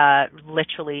that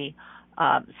literally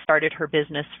started her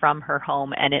business from her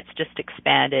home, and it's just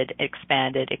expanded,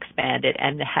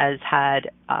 and has had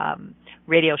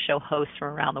radio show hosts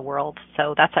from around the world.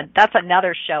 So that's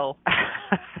another show.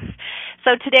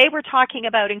 So today we're talking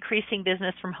about increasing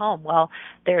business from home. Well,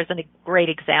 there's a great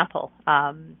example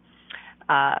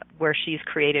where she's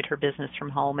created her business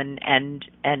from home, and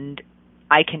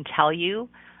I can tell you,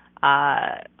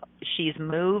 she's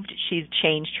moved, she's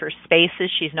changed her spaces,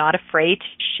 she's not afraid to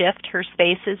shift her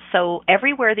spaces. So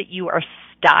everywhere that you are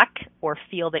stuck or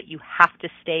feel that you have to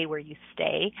stay where you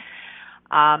stay,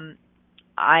 I'm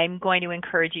going to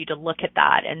encourage you to look at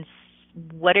that and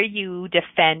what are you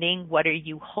defending? What are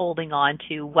you holding on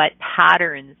to? What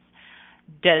patterns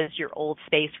does your old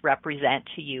space represent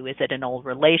to you? Is it an old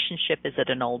relationship? Is it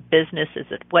an old business?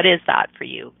 What is that for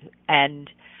you? And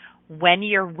when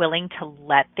you're willing to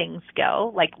let things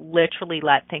go, like literally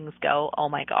let things go, oh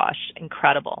my gosh,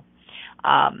 incredible.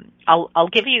 I'll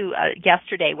give you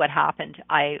yesterday what happened.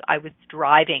 I was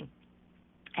driving,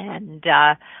 and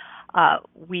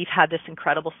we've had this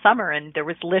incredible summer, and there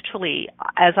was literally,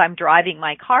 as I'm driving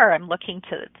my car, I'm looking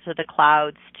to the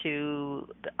clouds to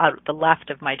the left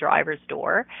of my driver's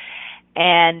door,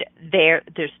 and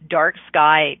there's dark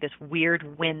sky, this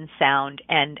weird wind sound,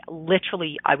 and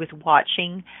literally I was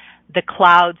watching the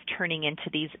clouds turning into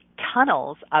these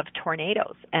tunnels of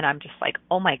tornadoes, and I'm just like,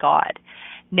 oh my God.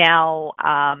 Now,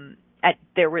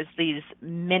 there was these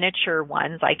miniature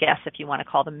ones, I guess if you want to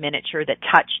call them miniature, that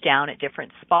touched down at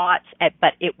different spots,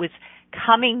 but it was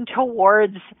coming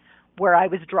towards where I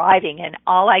was driving, and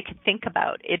all I could think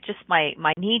about,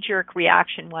 my knee-jerk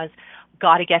reaction was,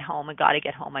 gotta get home, I gotta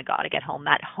get home.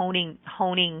 That honing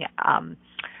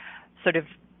sort of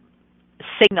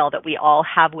signal that we all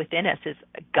have within us is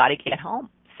gotta get home.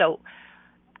 So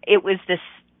it was this,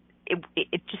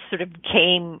 it just sort of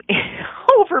came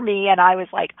over me, and I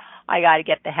was like, I got to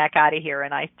get the heck out of here.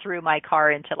 And I threw my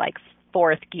car into like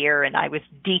fourth gear, and I was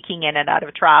deking in and out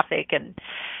of traffic. And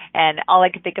all I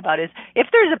could think about is,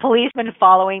 if there's a policeman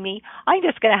following me, I'm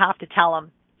just going to have to tell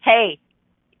him, hey,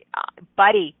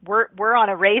 buddy, we're on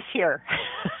a race here.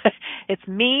 It's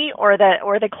me or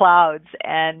the clouds.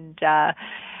 And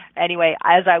anyway,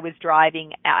 as I was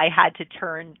driving, I had to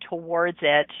turn towards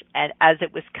it, and as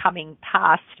it was coming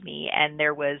past me, and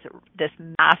there was this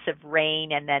massive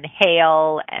rain and then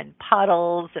hail and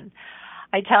puddles, and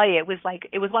I tell you, it was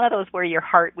one of those where your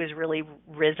heart was really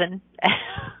risen.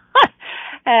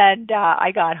 And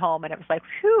I got home, and it was like,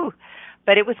 whew,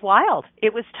 but it was wild.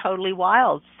 It was totally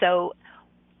wild. So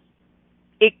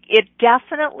it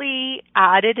definitely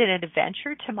added an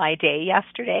adventure to my day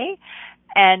yesterday.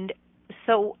 And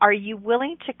so are you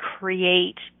willing to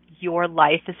create your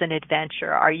life as an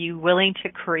adventure? Are you willing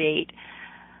to create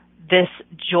this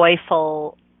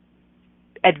joyful,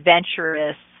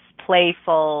 adventurous,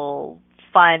 playful,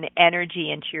 fun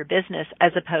energy into your business,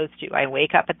 as opposed to, I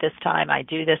wake up at this time, I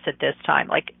do this at this time?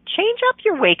 Like, change up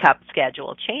your wake up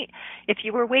schedule. If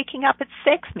you were waking up at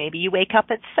 6, maybe you wake up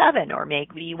at 7, or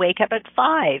maybe you wake up at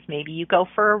 5. Maybe you go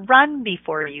for a run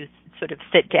before you sort of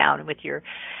sit down with your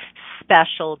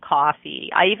special coffee.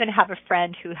 I even have a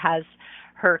friend who has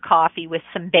her coffee with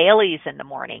some Baileys in the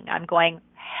morning. I'm going,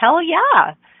 hell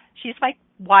yeah. She's like,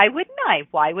 why wouldn't I?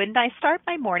 Why wouldn't I start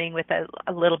my morning with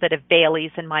a little bit of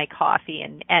Bailey's in my coffee,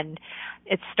 and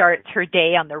it starts her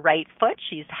day on the right foot.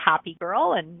 She's a happy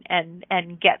girl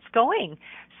and gets going.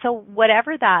 So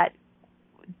whatever that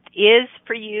is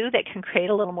for you that can create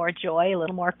a little more joy, a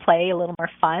little more play, a little more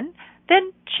fun,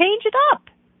 then change it up.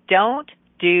 Don't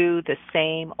do the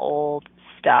same old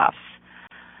stuff.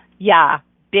 Yeah,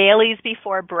 Bailey's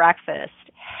before breakfast.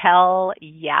 Hell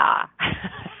yeah.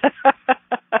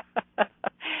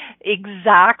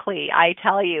 Exactly. I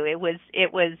tell you, it was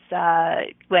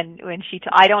when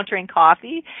I don't drink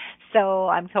coffee, so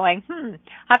I'm going,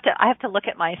 I have to look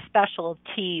at my special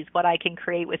teas, what I can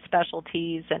create with special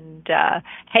teas, and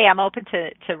hey, I'm open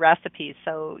to recipes,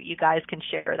 so you guys can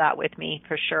share that with me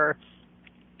for sure.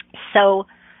 So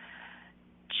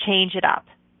change it up.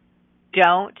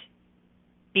 Don't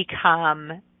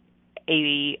become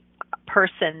a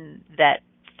person that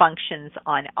functions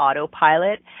on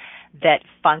autopilot, that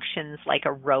functions like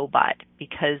a robot,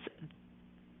 because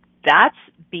that's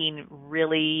been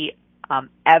really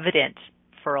evident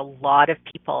for a lot of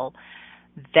people,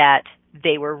 that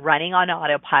they were running on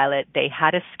autopilot. They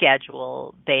had a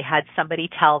schedule. They had somebody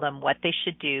tell them what they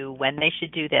should do, when they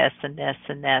should do this and this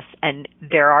and this. And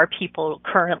there are people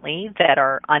currently that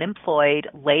are unemployed,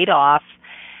 laid off,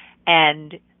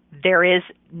 and there is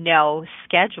no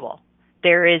schedule.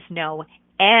 There is no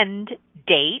end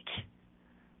date.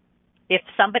 If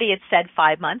somebody had said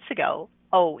 5 months ago,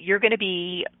 oh, you're going to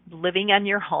be living in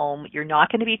your home, you're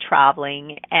not going to be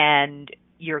traveling, and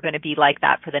you're going to be like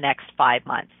that for the next 5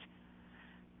 months.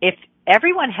 If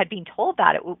everyone had been told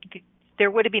that,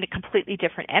 there would have been a completely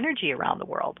different energy around the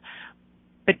world.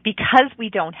 But because we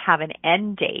don't have an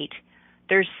end date,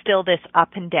 there's still this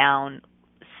up and down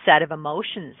set of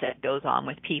emotions that goes on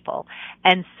with people.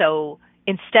 And so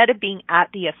instead of being at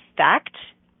the effect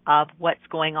of what's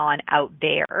going on out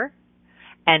there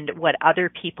and what other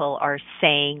people are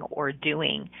saying or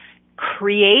doing,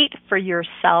 create for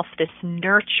yourself this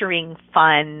nurturing,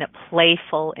 fun,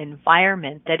 playful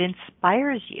environment that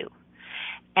inspires you.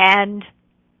 And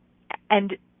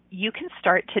you can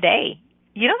start today.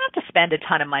 You don't have to spend a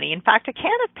ton of money. In fact, a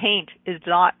can of paint does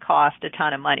not cost a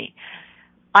ton of money.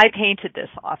 I painted this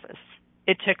office.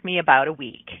 It took me about a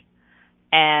week.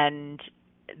 And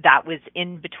that was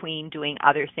in between doing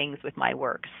other things with my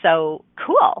work. So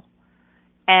cool.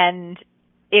 And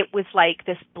it was like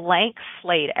this blank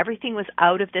slate. Everything was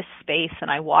out of this space,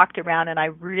 and I walked around and I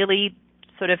really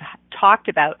sort of talked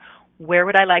about where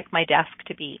would I like my desk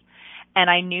to be. And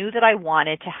I knew that I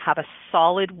wanted to have a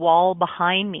solid wall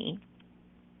behind me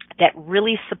that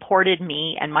really supported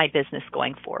me and my business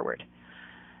going forward.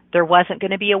 There wasn't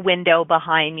going to be a window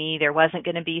behind me. There wasn't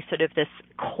going to be sort of this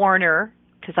corner,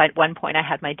 because at one point I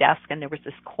had my desk and there was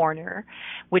this corner,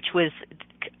 which was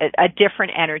a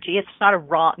different energy. It's not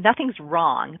nothing's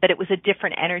wrong, but it was a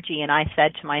different energy. And I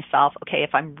said to myself, okay,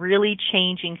 if I'm really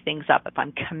changing things up, if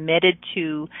I'm committed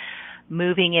to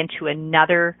moving into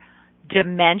another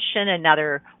dimension,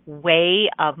 another way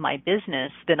of my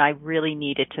business, then I really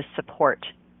needed to support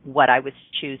what I was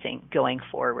choosing going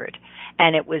forward.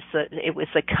 And it was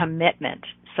a commitment.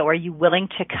 So are you willing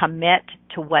to commit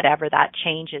to whatever that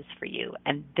change is for you?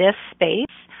 And this space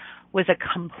was a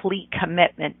complete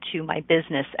commitment to my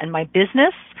business. And my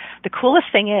business, the coolest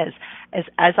thing is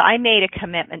as I made a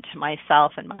commitment to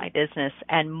myself and my business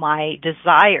and my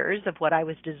desires of what I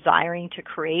was desiring to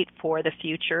create for the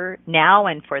future, now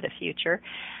and for the future,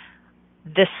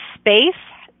 the space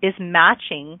is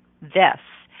matching this,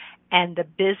 and the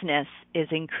business is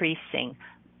increasing.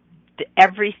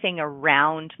 Everything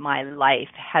around my life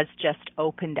has just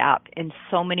opened up in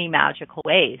so many magical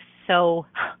ways. So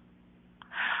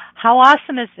how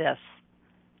awesome is this?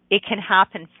 It can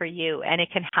happen for you, and it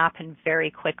can happen very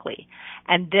quickly.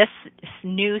 And this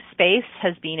new space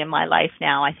has been in my life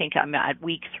now. I think I'm at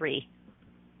week 3,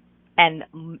 and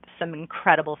some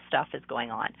incredible stuff is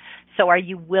going on. So are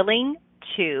you willing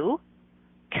to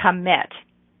commit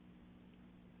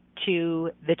to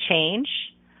the change,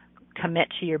 commit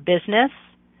to your business,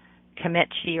 commit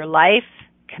to your life,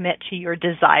 commit to your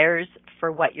desires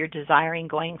for what you're desiring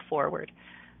going forward?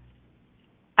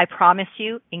 I promise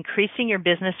you, increasing your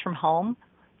business from home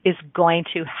is going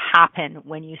to happen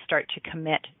when you start to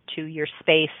commit to your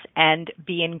space and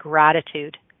be in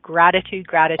gratitude. Gratitude,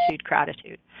 gratitude,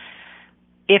 gratitude.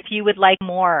 If you would like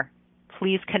more,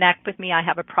 please connect with me. I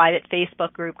have a private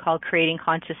Facebook group called Creating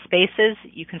Conscious Spaces.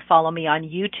 You can follow me on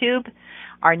YouTube.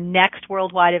 Our next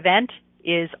worldwide event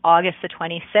is August the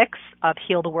 26th of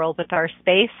Heal the World with Our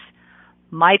Space.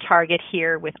 My target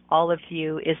here with all of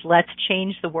you is let's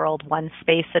change the world one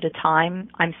space at a time.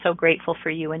 I'm so grateful for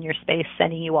you and your space,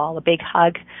 sending you all a big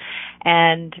hug.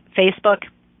 And Facebook,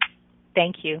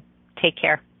 thank you. Take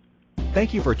care.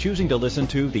 Thank you for choosing to listen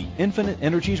to the Infinite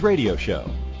Energies radio show.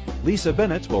 Lisa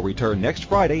Bennett will return next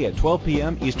Friday at 12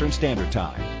 p.m. Eastern Standard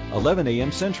Time, 11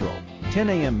 a.m. Central, 10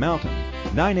 a.m. Mountain,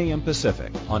 9 a.m.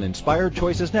 Pacific on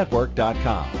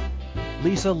InspiredChoicesNetwork.com.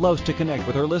 Lisa loves to connect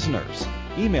with her listeners.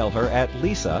 Email her at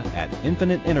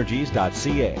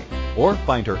lisa@infiniteenergies.ca or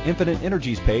find her Infinite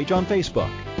Energies page on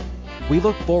Facebook. We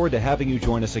look forward to having you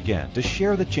join us again to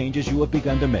share the changes you have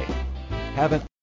begun to make. Have an